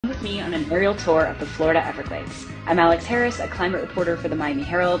with me on an aerial tour of the Florida Everglades. I'm Alex Harris, a climate reporter for the Miami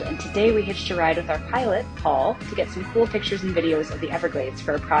Herald, and today we hitched a ride with our pilot, Paul, to get some cool pictures and videos of the Everglades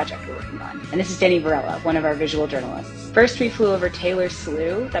for a project we're working on. And this is Danny Varela, one of our visual journalists. First, we flew over Taylor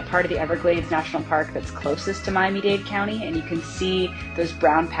Slough, that part of the Everglades National Park that's closest to Miami-Dade County, and you can see those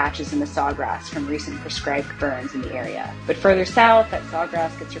brown patches in the sawgrass from recent prescribed burns in the area. But further south, that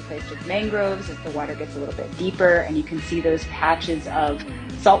sawgrass gets replaced with mangroves as the water gets a little bit deeper, and you can see those patches of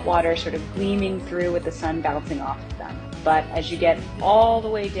salt water sort of gleaming through with the sun bouncing off of them. But as you get all the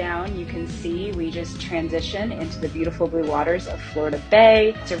way down, you can see we just transition into the beautiful blue waters of Florida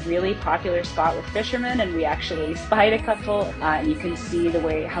Bay. It's a really popular spot with fishermen, and we actually spied a couple. And you can see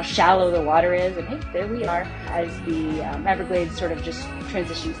how shallow the water is. And hey, there we are as the Everglades sort of just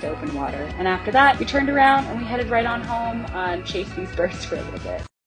transitions to open water. And after that, we turned around and we headed right on home and chased these birds for a little bit.